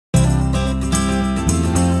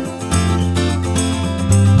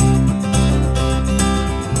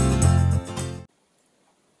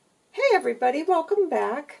everybody, welcome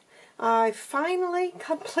back. I finally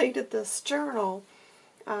completed this journal.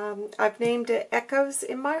 I've named it Echoes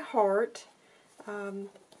in My Heart.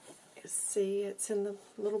 See, it's in the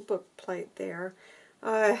little book plate there.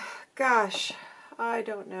 Gosh, I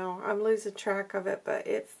don't know. I'm losing track of it, but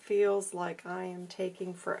it feels like I am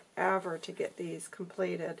taking forever to get these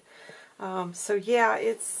completed. So yeah,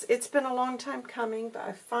 it's been a long time coming, but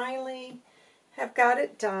I finally have got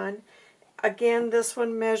it done. Again, this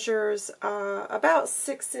one measures about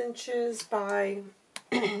 6 inches by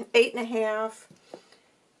 8.5.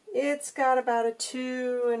 It's got about a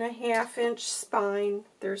 2.5 inch spine.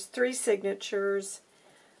 There's 3 signatures.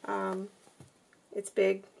 It's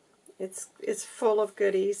big. It's full of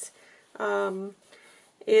goodies.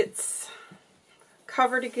 It's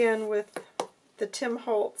covered again with the Tim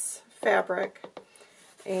Holtz fabric,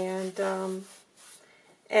 and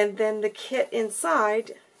then the kit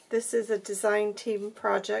inside. This is a design team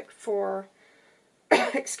project for,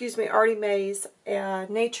 excuse me, Artymaze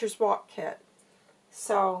Nature's Walk kit.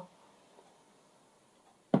 So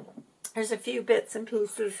there's a few bits and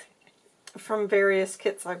pieces from various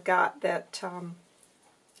kits I've got that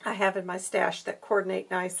I have in my stash that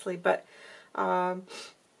coordinate nicely, but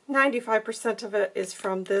 95% of it is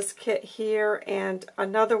from this kit here, and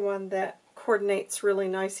another one that coordinates really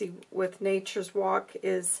nicely with Nature's Walk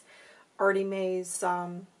is Artymaze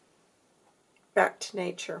Back to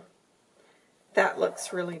Nature. That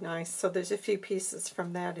looks really nice. So there's a few pieces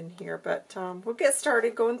from that in here, but we'll get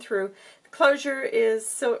started going through. The closure is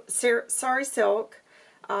Sari Silk.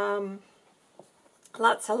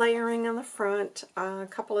 Lots of layering on the front. A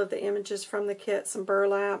couple of the images from the kit, some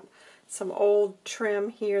burlap, some old trim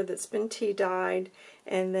here that's been tea dyed,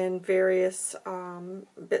 and then various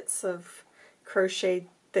bits of crocheted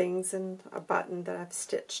things and a button that I've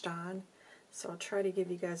stitched on. So I'll try to give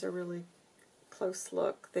you guys a really close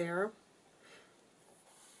look there.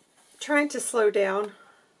 Trying to slow down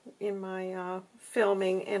in my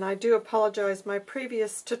filming, and I do apologize. My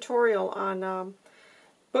previous tutorial on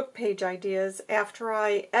book page ideas, after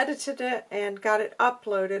I edited it and got it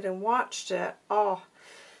uploaded and watched it,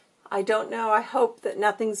 I don't know, I hope that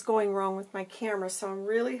nothing's going wrong with my camera, so I'm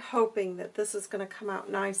really hoping that this is going to come out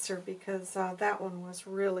nicer, because that one was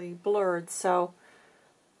really blurred. So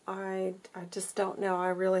I just don't know. I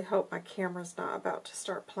really hope my camera's not about to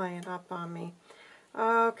start playing up on me.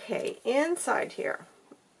 Okay, inside here.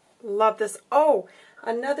 Love this. Oh,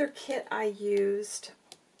 another kit I used.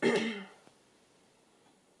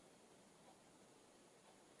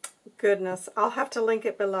 Goodness, I'll have to link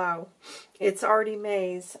it below. It's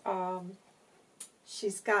Artymaze.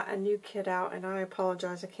 She's got a new kit out, and I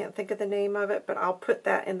apologize, I can't think of the name of it, but I'll put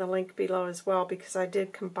that in the link below as well, because I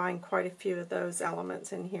did combine quite a few of those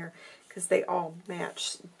elements in here, because they all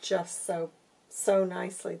match just so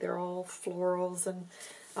nicely. They're all florals and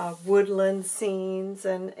woodland scenes,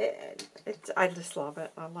 and I just love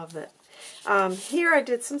it. I love it. Here I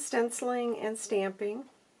did some stenciling and stamping.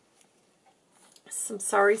 Some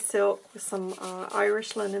Sari Silk with some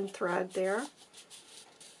Irish linen thread there.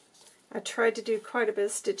 I tried to do quite a bit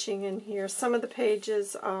of stitching in here. Some of the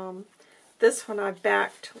pages, this one I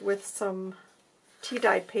backed with some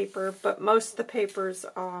tea-dyed paper, but most of the papers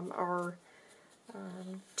are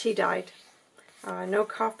tea-dyed. No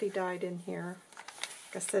coffee dyed in here.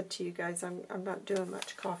 Like I said to you guys, I'm not doing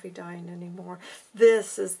much coffee dyeing anymore.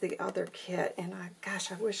 This is the other kit, and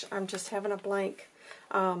gosh, I wish, I'm just having a blank.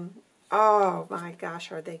 Oh my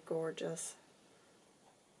gosh, are they gorgeous.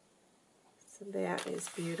 So that is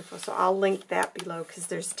beautiful. So I'll link that below, because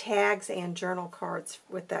there's tags and journal cards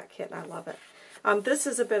with that kit, and I love it. This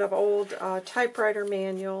is a bit of old typewriter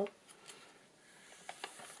manual.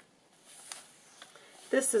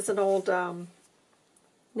 This is an old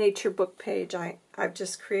nature book page. I've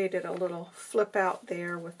just created a little flip out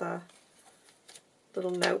there with a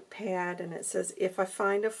little notepad, and it says, "If I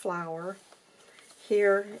find a flower."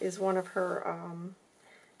 Here is one of her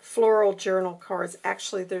floral journal cards.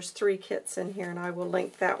 Actually, there's 3 kits in here, and I will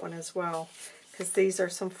link that one as well, because these are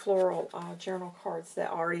some floral journal cards that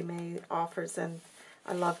Artymaze offers, and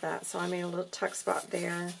I love that. So I made a little tuck spot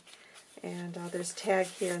there, and there's tag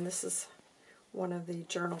here, and this is one of the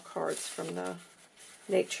journal cards from the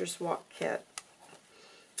Nature's Walk kit.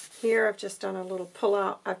 Here I've just done a little pull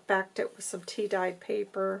out. I've backed it with some tea-dyed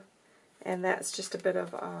paper, and that's just a bit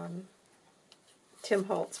of Tim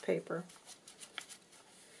Holtz paper.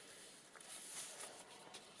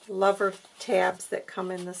 Love her tabs that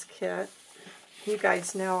come in this kit. You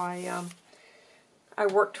guys know I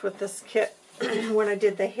worked with this kit when I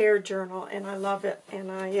did the hair journal, and I love it.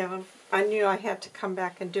 And I knew I had to come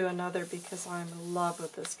back and do another, because I'm in love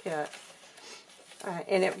with this kit.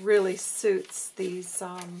 And it really suits these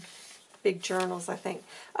big journals, I think.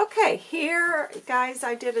 Okay, here, guys,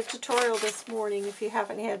 I did a tutorial this morning, if you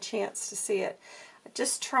haven't had a chance to see it.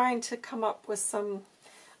 Just trying to come up with some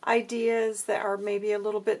ideas that are maybe a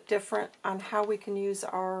little bit different on how we can use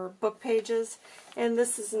our book pages. And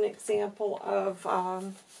this is an example of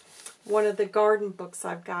one of the garden books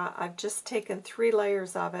I've got. I've just taken 3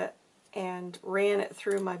 layers of it and ran it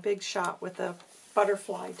through my Big Shot with a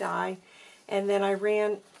butterfly die. And then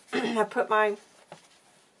I put my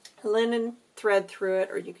linen thread through it,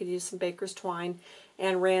 or you could use some baker's twine,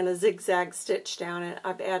 and ran a zigzag stitch down it.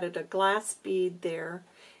 I've added a glass bead there,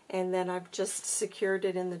 and then I've just secured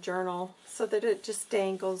it in the journal so that it just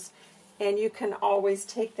dangles. And you can always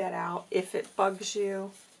take that out if it bugs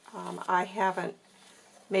you. I haven't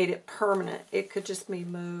made it permanent. It could just be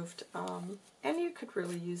moved. And you could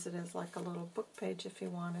really use it as like a little book page if you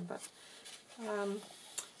wanted. But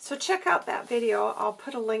so check out that video. I'll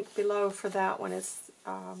put a link below for that one.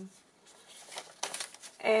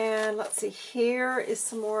 And let's see, here is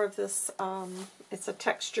some more of this. It's a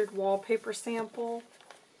textured wallpaper sample.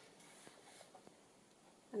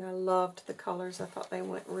 And I loved the colors. I thought they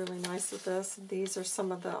went really nice with this. These are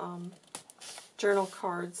some of the journal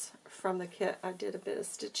cards from the kit. I did a bit of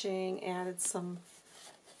stitching, added some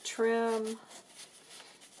trim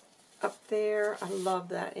up there. I love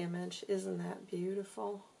that image. Isn't that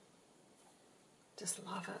beautiful? Just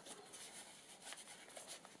love it.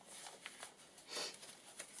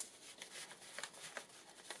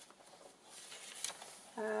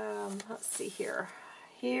 Let's see here.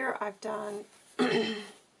 Here I've done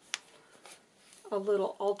a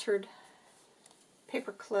little altered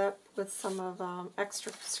paper clip with some of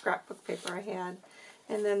extra scrapbook paper I had.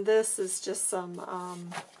 And then this is just some,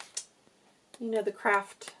 you know, the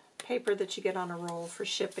craft paper that you get on a roll for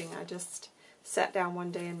shipping. I just sat down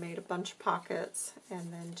one day and made a bunch of pockets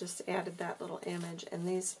and then just added that little image. And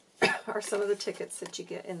these are some of the tickets that you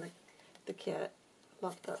get in the kit.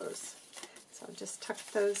 Love those. So just tuck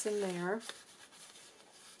those in there.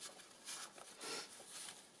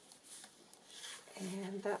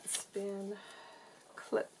 And that's been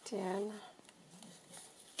clipped in.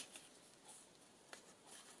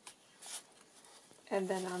 And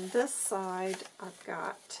then on this side, I've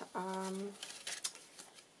got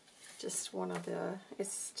just one of the,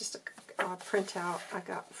 it's just a printout I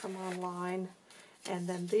got from online. And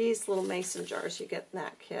then these little mason jars you get in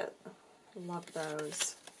that kit. Love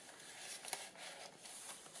those.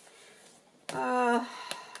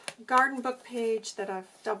 Garden book page that I've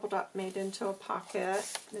doubled up, made into a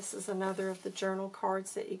pocket. This is another of the journal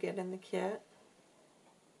cards that you get in the kit.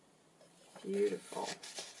 Beautiful.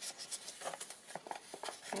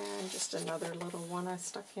 And just another little one I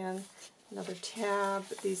stuck in. Another tab.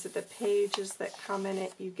 These are the pages that come in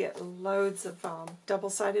it. You get loads of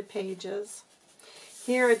double-sided pages.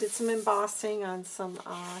 Here I did some embossing on some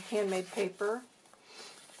handmade paper.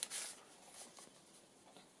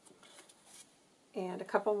 And a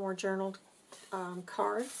couple more journal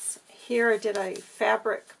cards. Here I did a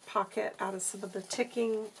fabric pocket out of some of the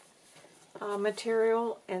ticking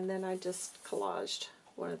material, and then I just collaged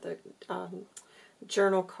one of the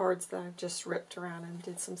journal cards that I've just ripped around and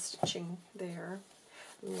did some stitching there.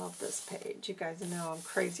 Love this page. You guys know I'm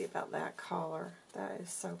crazy about that collar. That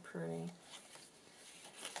is so pretty.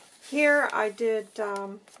 Here I did,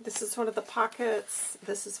 this is one of the pockets.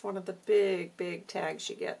 This is one of the big tags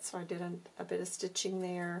you get. So I did a bit of stitching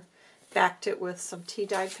there. Backed it with some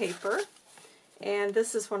tea-dyed paper. And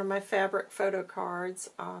this is one of my fabric photo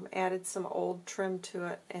cards. Added some old trim to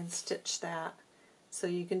it and stitched that. So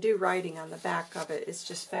you can do writing on the back of it. It's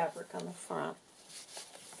just fabric on the front.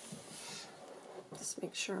 Just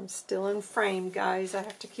make sure I'm still in frame, guys. I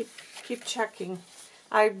have to keep checking.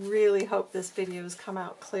 I really hope this video has come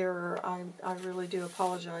out clearer. I really do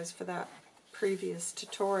apologize for that previous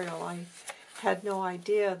tutorial. I had no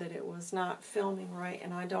idea that it was not filming right,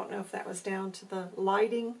 and I don't know if that was down to the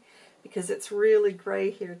lighting, because it's really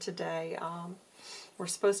gray here today. We're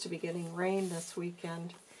supposed to be getting rain this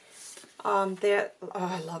weekend.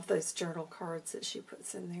 I love those journal cards that she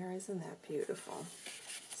puts in there. Isn't that beautiful?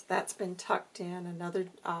 That's been tucked in. Another,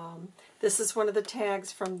 this is one of the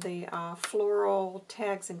tags from the floral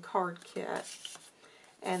tags and card kit.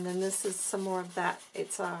 And then this is some more of that.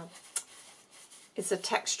 It's a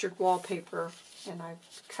textured wallpaper, and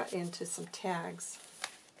I've cut into some tags.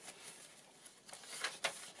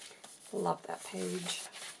 Love that page.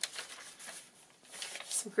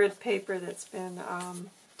 Some grid paper that's been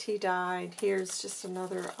tea-dyed. Here's just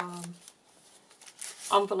another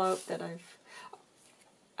envelope that I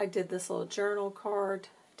did this little journal card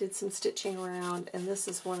did some stitching around, and this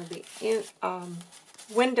is one of the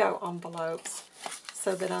window envelopes,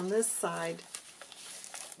 so that on this side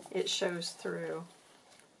it shows through.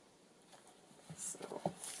 So,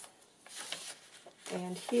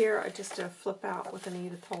 and here I just flip out with an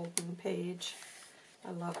Edith Holden page. I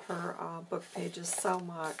love her book pages so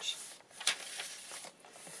much.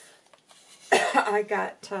 I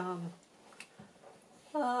got,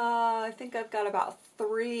 I think I've got about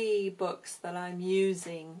 3 books that I'm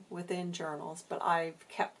using within journals, but I've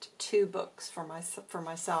kept 2 books for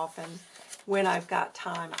myself, and when I've got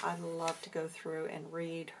time, I love to go through and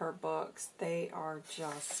read her books. They are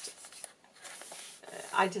just,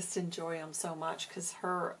 I just enjoy them so much because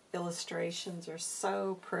her illustrations are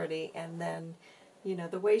so pretty, and then, you know,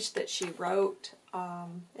 the way that she wrote,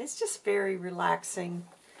 it's just very relaxing.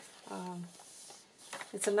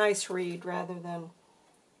 It's a nice read rather than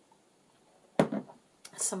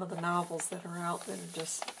some of the novels that are out that are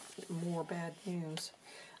just more bad news.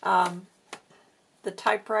 The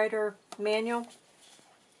typewriter manual,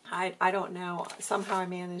 I don't know. Somehow I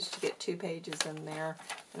managed to get 2 pages in there,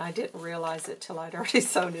 and I didn't realize it till I'd already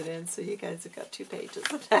sewn it in, so you guys have got 2 pages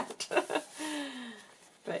of that.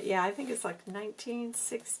 But yeah, I think it's like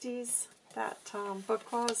 1960s that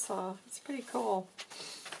book was, so it's pretty cool.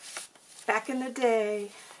 Back in the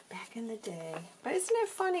day. But isn't it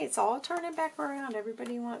funny? It's all turning back around.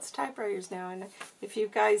 Everybody wants typewriters now. And if you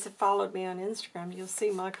guys have followed me on Instagram, you'll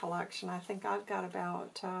see my collection. I think I've got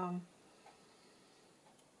about, I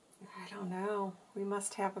don't know, we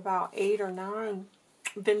must have about 8 or 9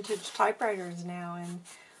 vintage typewriters now. And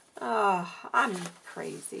I'm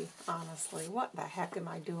crazy, honestly. What the heck am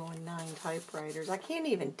I doing with 9 typewriters? I can't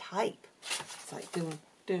even type. It's like doom,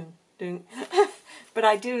 doom, doom. But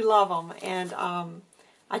I do love them, and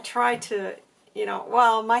I try to, you know,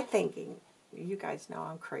 well, my thinking, you guys know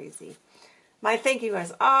I'm crazy. My thinking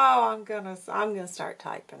was, oh, I'm gonna start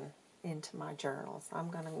typing into my journals. I'm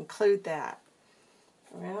gonna include that.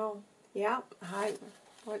 Well, yeah,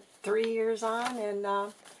 3 years on, and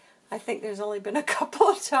I think there's only been a couple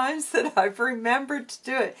of times that I've remembered to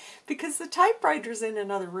do it, because the typewriter's in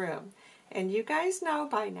another room, and you guys know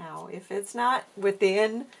by now, if it's not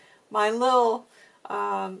within my little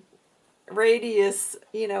radius,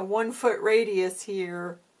 you know, 1 foot radius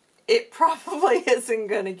here, it probably isn't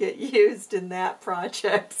going to get used in that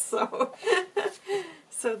project. So,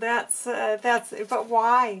 so that's. But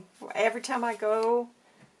why? Every time I go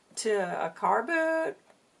to a car boot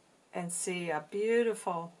and see a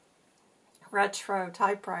beautiful retro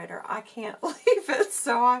typewriter, I can't leave it.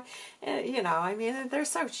 So you know, I mean, they're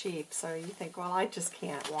so cheap. So you think, well, I just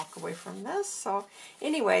can't walk away from this. So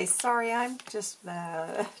anyway, sorry, I'm just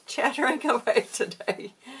chattering away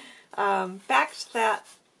today. Back to that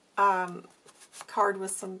card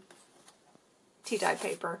with some tea dye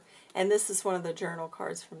paper, and this is one of the journal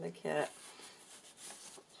cards from the kit.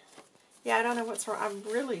 Yeah, I don't know what's wrong. I'm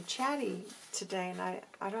really chatty today, and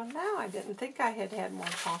I don't know. I didn't think I had had more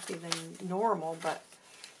coffee than normal, but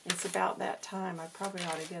it's about that time. I probably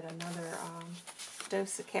ought to get another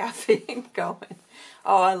dose of caffeine going.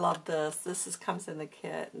 Oh, I love this. This comes in the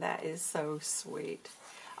kit. That is so sweet.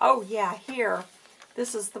 Oh, yeah, here.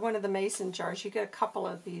 This is one of the mason jars. You get a couple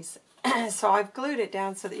of these. So I've glued it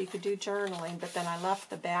down so that you could do journaling, but then I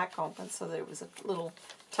left the back open so that it was a little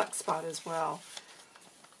tuck spot as well.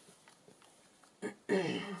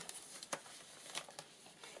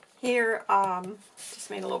 Here, just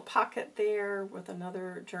made a little pocket there with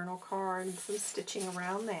another journal card and some stitching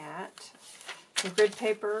around that. Some grid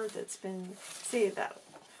paper that's been, see that,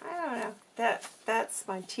 I don't know, that's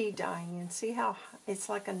my tea dyeing, and see how it's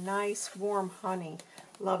like a nice warm honey.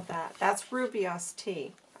 Love that. That's Rubios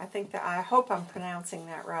tea. I hope I'm pronouncing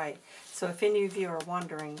that right. So if any of you are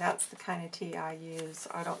wondering, that's the kind of tea I use.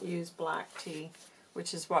 I don't use black tea,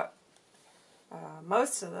 which is what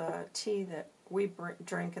most of the tea that we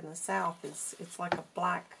drink in the South is. It's like a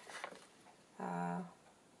black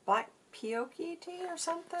Pioki tea or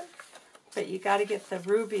something. But you got to get the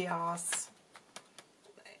Rubios,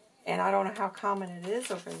 and I don't know how common it is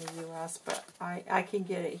over in the U.S., but I can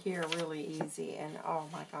get it here really easy, and oh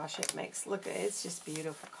my gosh, it makes, look, it's just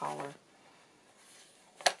beautiful color.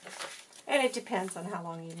 And it depends on how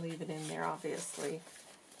long you leave it in there, obviously.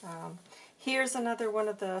 Here's another one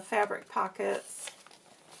of the fabric pockets.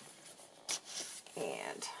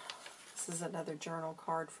 And this is another journal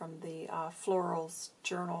card from the Florals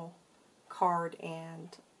Journal Card and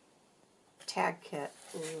Tag Kit.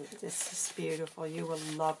 Ooh, this is beautiful. You will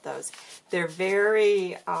love those. They're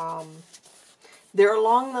very, they're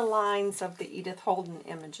along the lines of the Edith Holden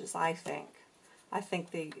images, I think. I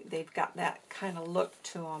think they've got that kind of look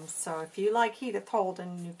to them. So if you like Edith Holden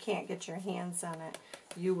and you can't get your hands on it,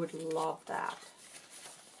 you would love that.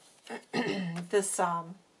 This,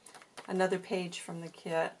 another page from the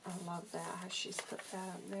kit. I love that, how she's put that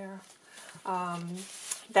up there.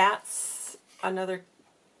 That's another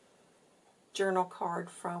journal card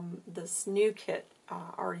from this new kit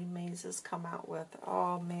Artymaze has come out with.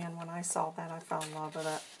 Oh man, when I saw that, I fell in love with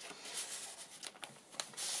it.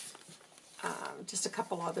 Just a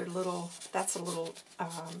couple other little, that's a little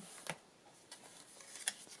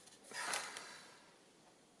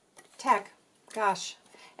tag, gosh.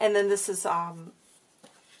 And then this is a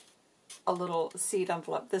little seed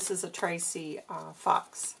envelope. This is a Tracy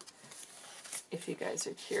Fox, if you guys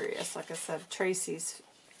are curious. Like I said, Tracy's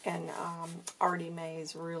and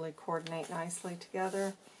Artymaze really coordinate nicely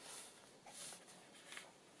together.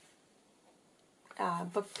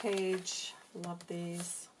 Book page, love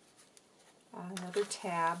these. Another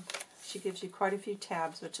tab. She gives you quite a few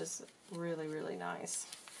tabs, which is really, really nice.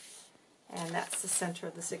 And that's the center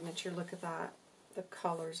of the signature. Look at that. The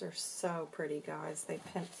colors are so pretty, guys.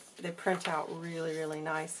 They print out really, really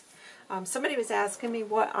nice. Somebody was asking me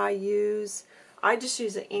what I use. I just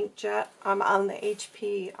use an inkjet. I'm on the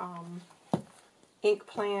HP ink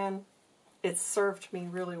plan. It's served me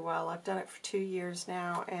really well. I've done it for 2 years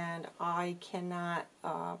now, and I cannot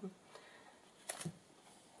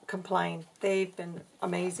complain. They've been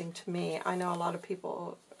amazing to me. I know a lot of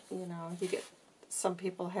people, you know, some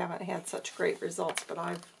people haven't had such great results, but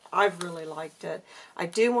I've really liked it. I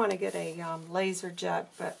do want to get a laser jet,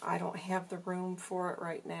 but I don't have the room for it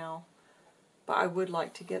right now. But I would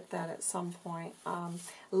like to get that at some point.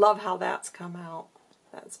 Love how that's come out.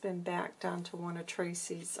 That's been backed onto one of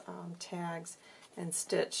Tracy's tags and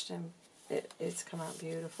stitched, and it's come out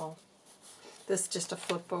beautiful. This is just a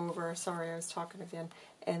flip over. Sorry, I was talking again.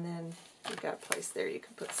 And then you've got a place there you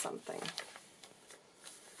can put something.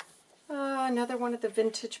 Another one of the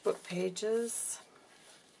vintage book pages.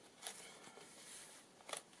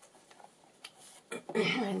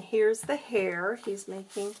 And here's the hair he's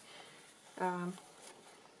making. And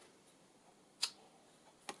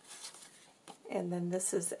then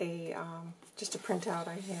this is a just a printout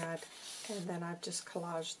I had, and then I've just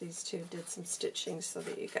collaged these two, did some stitching so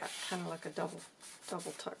that you got kind of like a double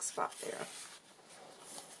tuck spot there.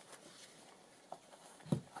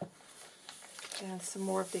 And some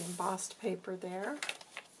more of the embossed paper there.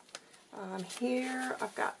 Here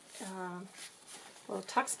I've got a little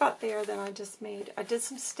tuck spot there that I did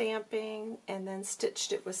some stamping and then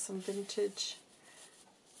stitched it with some vintage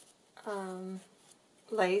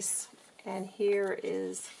lace. And here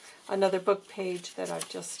is another book page that I've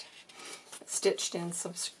just stitched in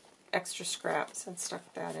some extra scraps and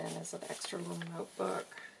stuck that in as an extra little notebook.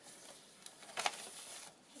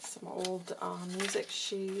 Some old music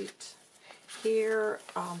sheet. Here,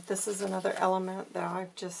 this is another element that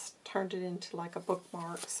I've just turned it into like a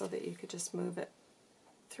bookmark so that you could just move it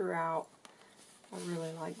throughout. I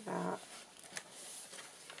really like that.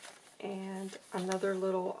 And another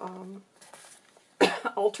little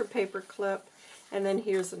altar paper clip, and then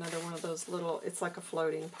here's another one of those little, it's like a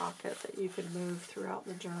floating pocket that you could move throughout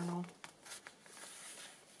the journal.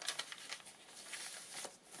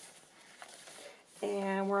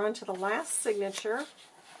 And we're on to the last signature.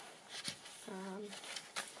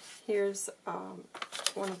 Here's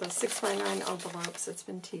one of the 6x9 envelopes. It's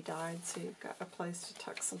been tea-dyed, so you've got a place to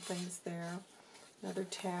tuck some things there. Another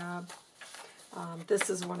tab. This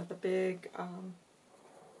is one of the big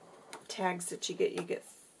tags that you get. You get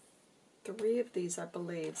 3 of these, I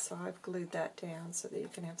believe, so I've glued that down so that you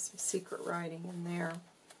can have some secret writing in there.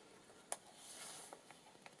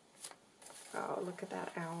 Oh, look at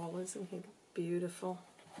that owl. Isn't he beautiful?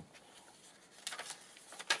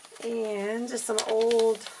 And just some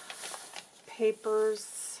old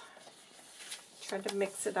papers. Tried to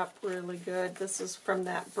mix it up really good. This is from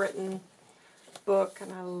that Britain book,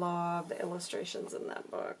 and I love the illustrations in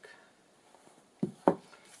that book.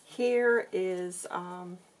 Here is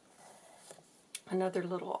another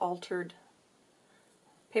little altered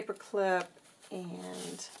paper clip,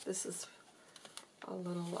 and this is a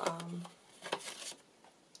little,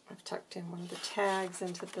 I've tucked in one of the tags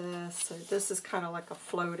into this. So this is kind of like a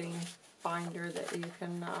floating binder that you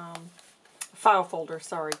can, file folder,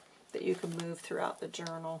 sorry, that you can move throughout the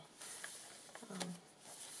journal.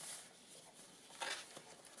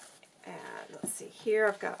 And let's see, here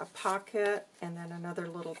I've got a pocket and then another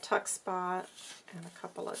little tuck spot and a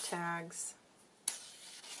couple of tags.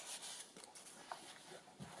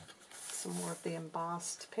 Some more of the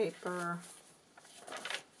embossed paper.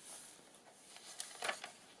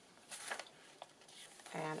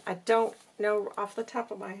 And I don't know off the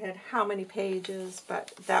top of my head how many pages,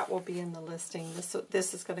 but that will be in the listing.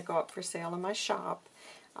 This is going to go up for sale in my shop.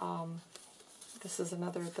 This is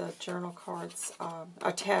another of the journal cards,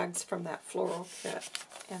 tags from that floral kit.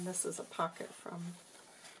 And this is a pocket from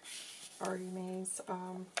Artymaze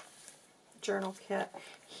journal kit.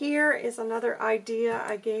 Here is another idea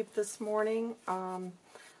I gave this morning on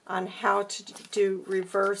how to do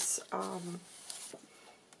reverse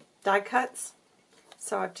die cuts.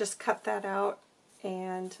 So I've just cut that out,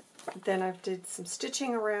 and then I've did some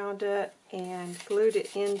stitching around it and glued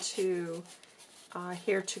it into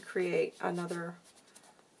here to create another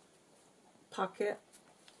pocket.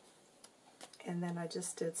 And then I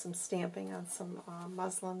just did some stamping on some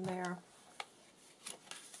muslin there.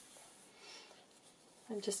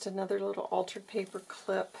 And just another little altered paper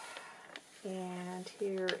clip. And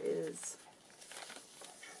here is,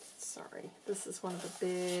 sorry, this is one of the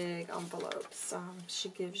big envelopes she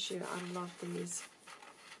gives you. I love these.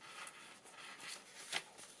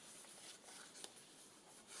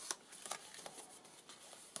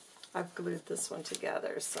 I've glued this one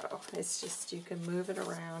together, so it's just, you can move it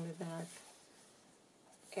around, and then I've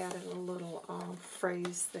added a little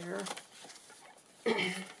phrase there.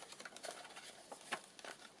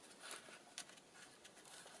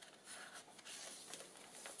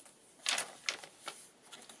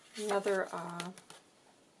 Another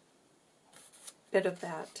bit of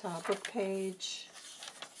that book page,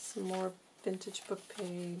 some more vintage book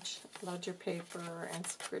page, ledger paper, and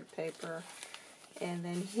some grid paper. And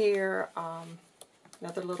then here,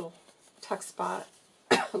 another little tuck spot.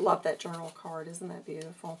 Love that journal card, isn't that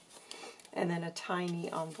beautiful? And then a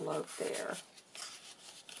tiny envelope there.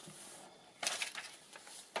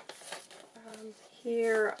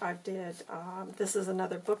 Here I did, this is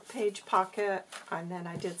another book page pocket, and then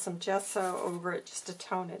I did some gesso over it just to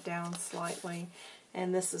tone it down slightly.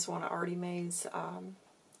 And this is one of Artymaze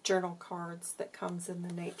journal cards that comes in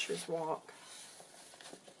the Nature's Walk.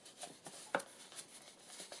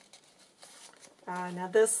 Now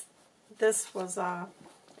this was a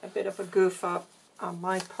bit of a goof up on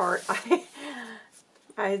my part.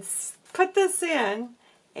 I put this in,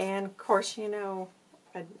 and of course, you know,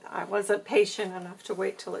 I wasn't patient enough to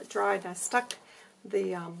wait till it dried. I stuck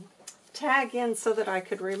the tag in so that I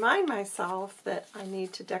could remind myself that I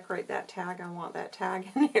need to decorate that tag. I want that tag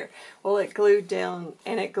in here. Well, it glued down,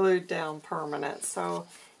 and it glued down permanent. So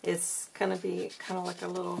it's going to be kind of like a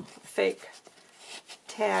little fake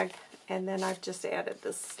tag. And then I've just added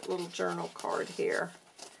this little journal card here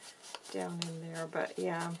down in there. But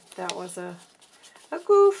yeah, that was a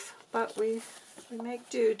goof, but we make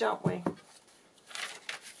do, don't we?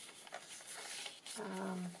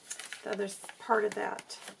 The other part of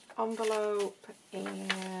that envelope,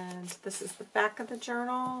 and this is the back of the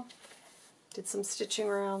journal. Did some stitching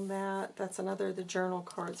around that. That's another of the journal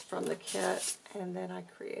cards from the kit. And then I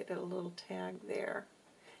created a little tag there.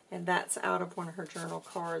 And that's out of one of her journal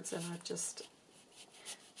cards, and I've just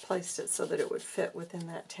placed it so that it would fit within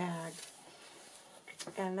that tag.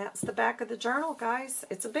 And that's the back of the journal, guys.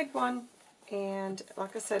 It's a big one. And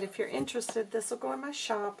like I said, if you're interested, this will go in my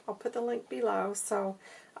shop. I'll put the link below. So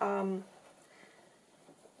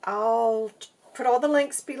I'll put all the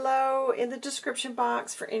links below in the description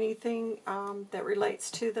box for anything that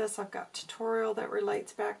relates to this. I've got tutorial that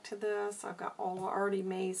relates back to this. I've got all the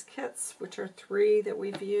Artymaze kits, which are 3 that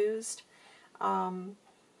we've used. And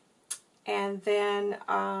then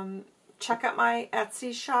check out my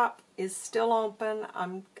Etsy shop. Is still open.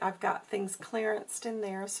 I've got things clearanced in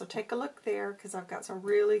there, so take a look there because I've got some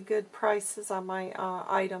really good prices on my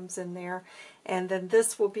items in there. And then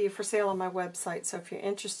this will be for sale on my website, so if you're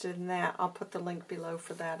interested in that, I'll put the link below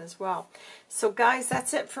for that as well. So guys,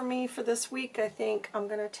 that's it for me for this week. I think I'm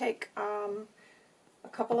going to take a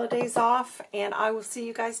couple of days off, and I will see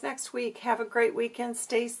you guys next week. Have a great weekend.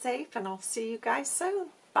 Stay safe, and I'll see you guys soon.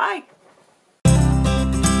 Bye.